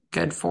is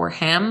good for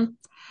him.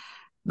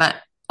 But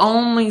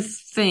only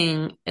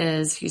thing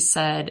is, he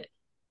said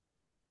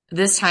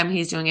this time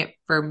he's doing it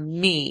for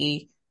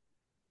me.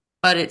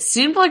 But it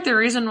seemed like the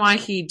reason why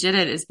he did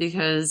it is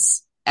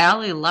because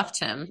Allie left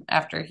him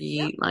after Yep.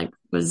 he like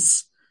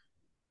was.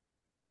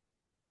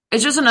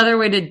 It's just another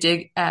way to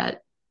dig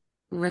at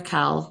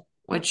Raquel,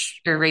 Yep.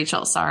 which or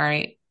Rachel,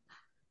 sorry.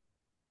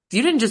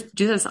 You didn't just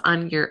do this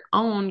on your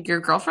own. Your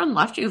girlfriend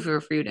left you for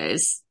a few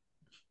days.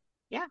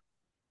 Yeah.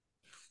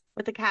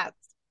 With the cats.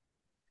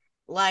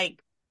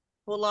 Like,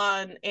 full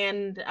on.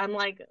 And I'm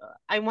like,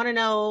 I want to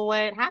know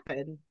what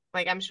happened.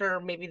 Like, I'm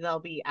sure maybe they'll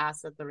be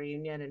asked at the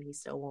reunion and he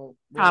still won't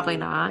Probably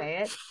really not.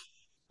 say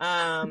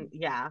it.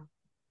 Yeah.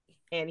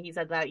 And he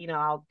said that,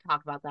 I'll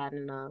talk about that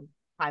in a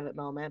private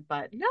moment.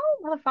 But no,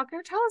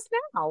 motherfucker, tell us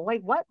now.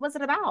 Like, what was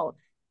it about?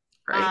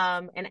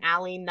 Right. And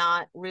Allie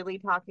not really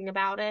talking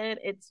about it.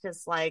 It's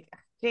just like,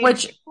 James,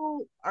 Which,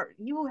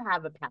 you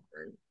have a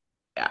pattern.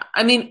 yeah,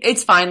 I mean,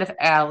 it's fine if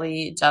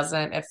Allie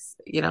doesn't, if,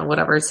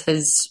 whatever's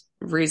his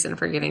reason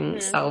for getting Mm-hmm.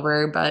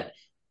 sober, but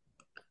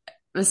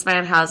this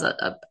man has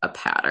a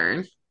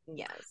pattern.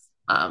 Yes.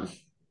 Um,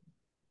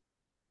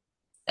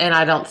 and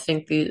I don't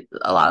think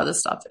a lot of this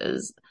stuff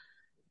is,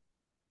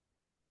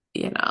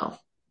 you know,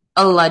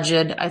 alleged.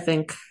 I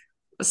think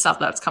the stuff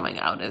that's coming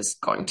out is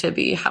going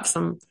to have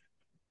some,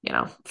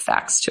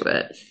 facts to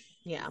it.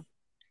 Yeah.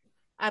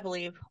 I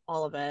believe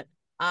all of it.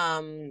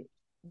 Um,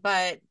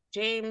 but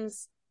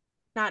James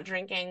not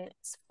drinking,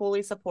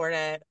 fully support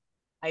it.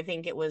 I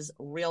think it was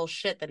real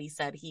shit that he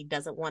said he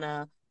doesn't want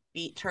to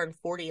be turn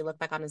 40, look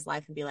back on his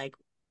life and be like,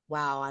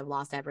 wow, I've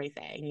lost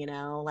everything,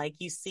 Like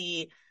you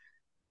see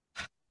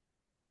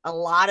a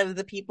lot of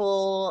the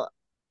people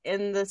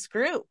in this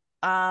group,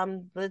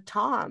 the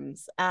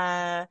Toms.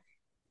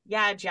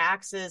 Yeah,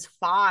 Jax is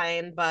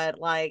fine, but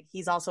like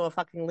he's also a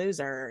fucking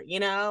loser,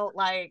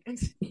 Like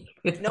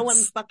no one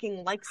Yes.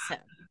 fucking likes him.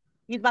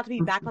 He's about to be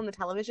back on the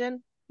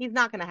television. He's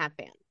not gonna have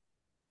fans.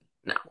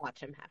 No. Watch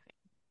him have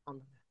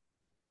fans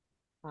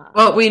on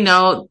Well, we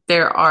know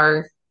there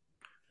are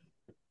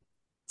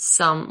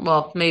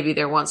well, maybe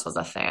there once was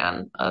a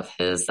fan of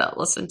his that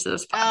listened to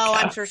this Oh,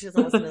 I'm sure she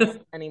doesn't listen to this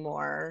podcast.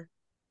 anymore.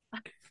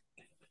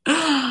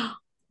 Sorry,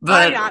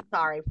 But not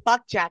sorry.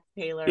 Fuck Jack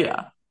Taylor.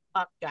 yeah.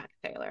 Fuck Jack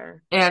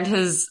Taylor. And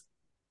his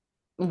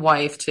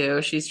wife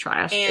too. She's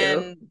trash too.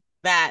 And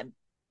that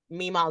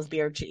Meemaw's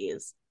beer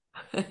cheese.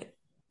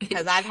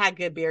 Because I've had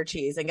good beer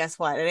cheese, and guess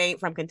what? It ain't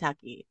from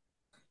Kentucky.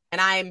 And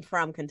I'm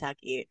from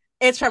Kentucky.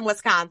 It's from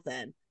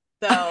Wisconsin.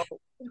 So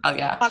Oh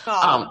yeah. fuck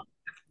off.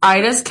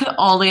 I just can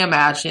only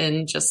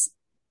imagine just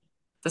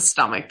the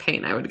stomach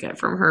pain I would get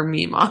from her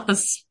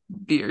Mima's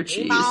beer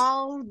cheese.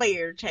 Meemaw's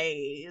beer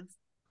cheese.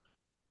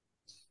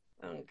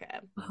 Okay.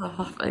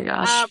 Oh my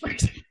gosh.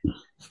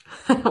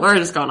 Um, We're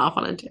just going off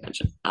on a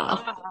tangent.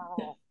 Oh.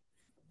 oh,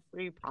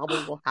 we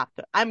probably will have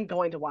to. I'm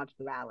going to watch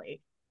The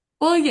Valley.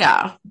 Well,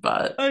 yeah,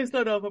 but I just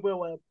don't know if I will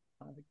want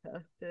to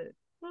podcast it.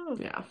 Oh,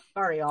 yeah,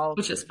 sorry, y'all.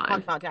 which is Talking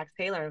fine. about Jax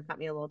Taylor got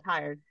me a little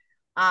tired.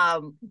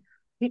 Um,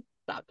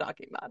 stop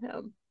talking about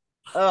him.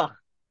 Ugh.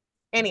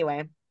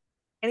 Anyway,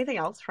 anything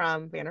else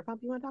from Vanderpump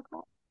you want to talk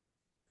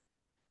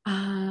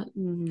about?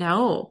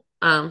 No.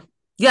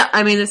 Yeah,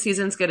 I mean the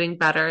season's getting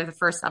better. The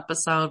first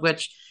episode,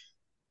 which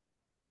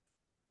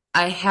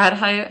I had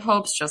high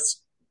hopes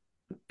just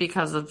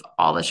because of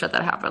all the shit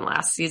that happened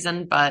last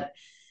season, but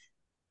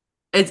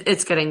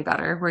it's getting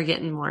better. We're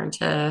getting more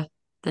into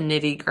the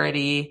nitty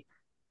gritty.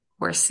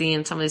 We're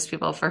seeing some of these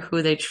people for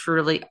who they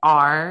truly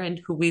are and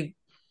who we've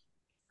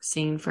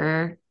seen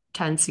for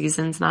 10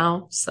 seasons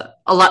now. So,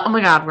 oh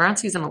my God, we're on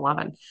season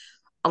 11.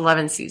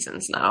 11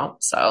 seasons now.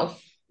 So,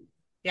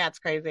 Yeah, it's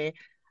crazy.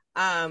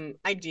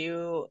 I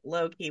do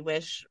low key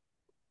wish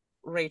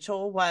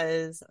Rachel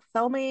was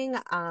filming.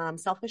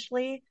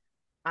 Selfishly,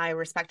 I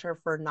respect her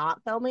for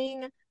not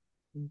filming,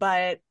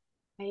 but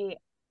I,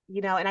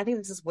 and I think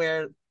this is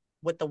where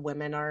what the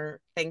women are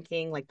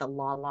thinking, like the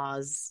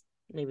laws,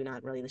 maybe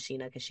not really the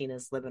Sheena, because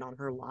Sheena's living on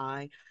her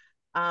lie.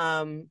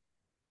 Um,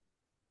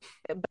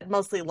 but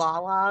mostly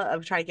Lala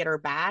of trying to get her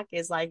back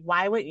is like,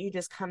 why wouldn't you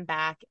just come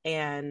back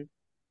and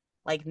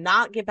like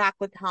not get back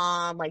with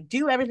Tom, like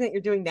do everything that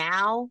you're doing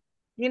now,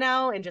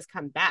 and just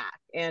come back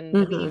and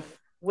mhm. we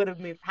would have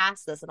moved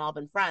past this and all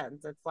been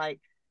friends. It's like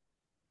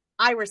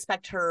I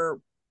respect her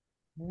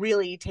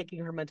really taking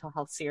her mental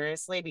health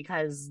seriously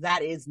because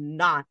that is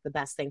not the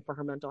best thing for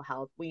her mental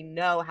health. We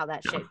know how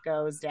that No. shit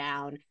goes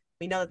down.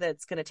 We know that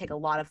it's going to take a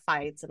lot of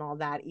fights and all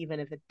that, even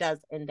if it does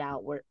end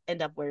up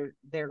where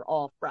they're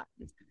all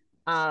friends.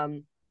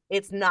 Um,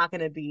 it's not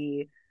going to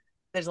be.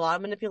 There's a lot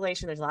of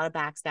manipulation. There's a lot of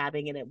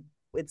backstabbing, and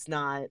it's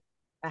not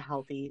a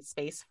healthy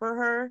space for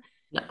her,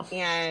 No.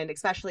 and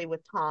especially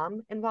with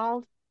Tom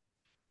involved.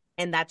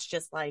 And that's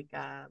just like,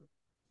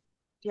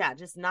 yeah,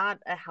 just not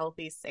a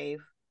healthy,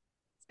 safe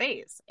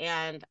space.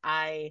 And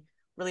I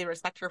really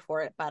respect her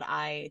for it, but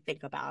I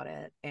think about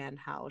it and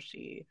how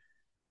she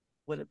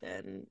would have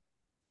been.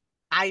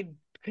 I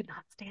could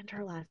not stand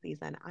her last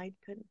season. I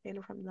couldn't stand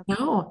her from the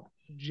No.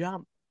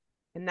 jump.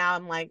 And now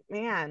I'm like,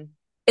 man,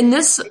 And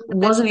this bring the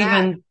bitch wasn't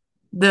back even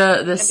the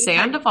and behind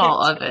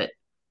Sandoval it. of it.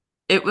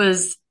 It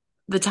was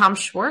the Tom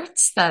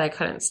Schwartz that I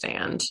couldn't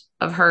stand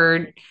of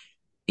her,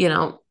 you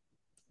know,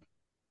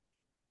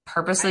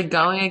 purposely I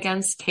going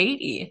against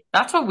Katie.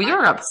 That's what we I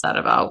were upset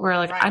about. We're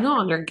like, right. I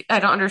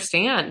don't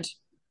understand.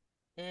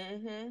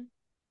 Mm-hmm.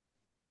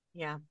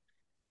 Yeah.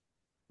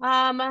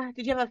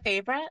 Did you have a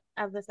favorite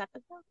of this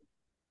episode?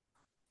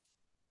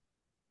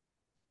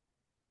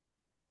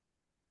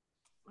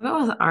 What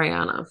was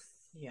Ariana?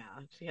 Yeah,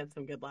 she had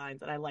some good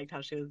lines, and I liked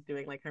how she was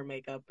doing like her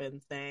makeup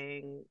and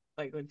saying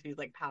like when she was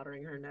like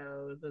powdering her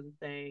nose and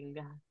saying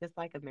just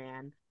like a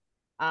man.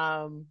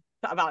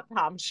 About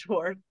Tom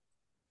Schwartz.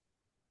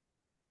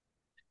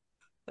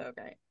 So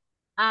great.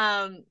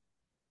 Um,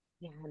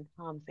 yeah, and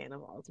Tom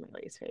Sandoval is my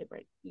least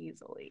favorite,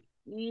 easily,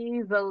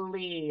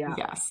 easily.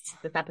 Yes.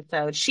 This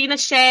episode, Sheena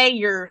Shea,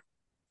 you're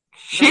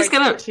She's right there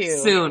gonna too.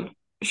 soon.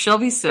 She'll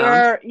be soon.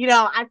 I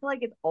feel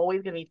like it's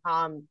always gonna be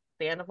Tom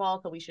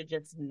Sandoval, so we should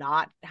just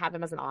not have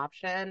him as an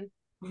option.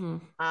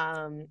 Mhm.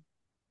 Um,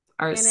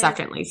 Our and it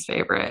second least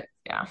favorite.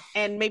 Yeah.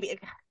 and maybe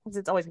because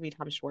it's always gonna be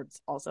Tom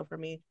Schwartz also for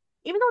me.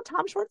 Even though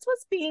Tom Schwartz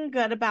was being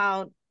good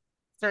about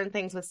certain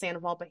things with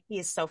Sandoval, but he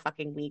is so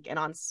fucking weak. And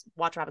on Watch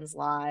What Happens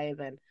Live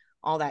and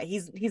all that,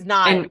 he's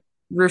not. And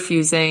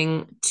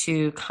refusing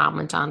to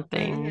comment on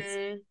things.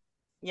 Mm-hmm.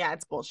 Yeah,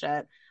 it's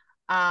bullshit.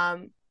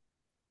 Um,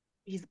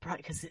 he's probably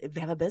because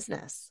they have a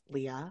business,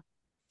 Leah.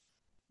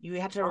 You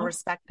have to Well,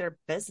 respect their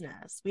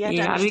business. We have to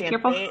you gotta be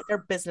understand careful. they're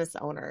business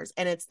owners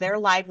and it's their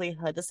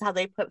livelihood. This is how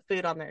they put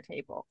food on their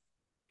table.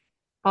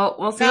 Well,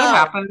 we'll see what No,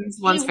 happens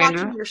he once watching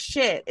Vander. your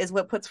shit is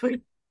what puts food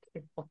on the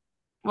table.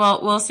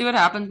 Well, we'll see what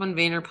happens when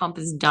Vanderpump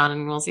is done,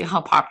 and we'll see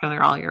how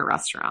popular all your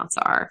restaurants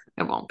are.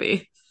 It won't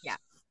be. Yeah.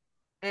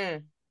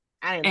 Mm,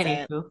 I didn't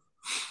say it.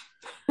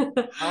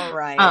 Anywho, All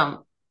right.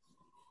 um,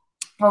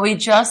 well, we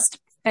just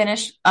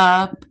finished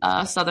up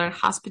Southern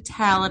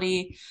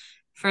Hospitality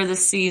for the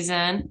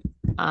season.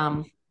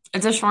 Um,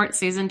 it's a short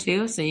season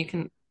too, so you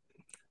can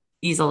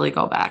easily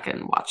go back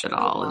and watch it Go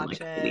all in watch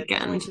like a it.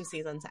 There's only weekend. 2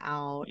 seasons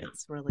out. Yeah.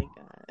 It's really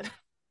good.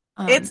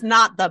 It's Um,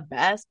 not the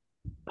best,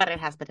 but it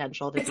has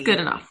potential to it's good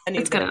be enough. a new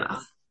It's good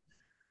enough. Vanderpump.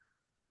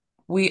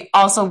 We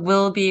also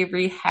will be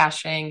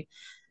rehashing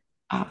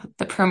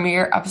the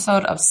premiere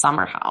episode of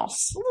Summer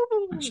House,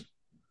 Ooh, which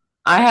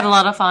I had a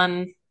lot of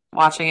fun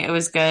watching it. It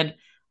was good.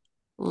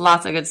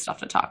 Lots of good stuff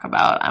to talk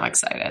about. I'm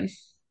excited.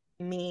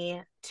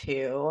 me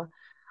too.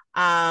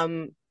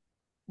 Um,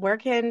 where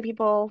can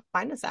people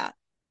find us at?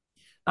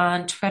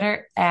 On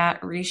Twitter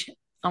at Resh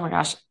oh my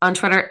gosh, on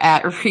Twitter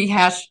at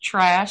Rehash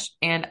Trash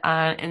and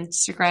on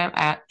Instagram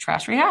at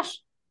Trash Rehash.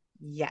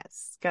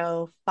 Yes,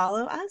 go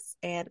follow us.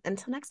 And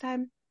until next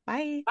time,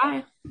 bye.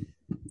 Bye.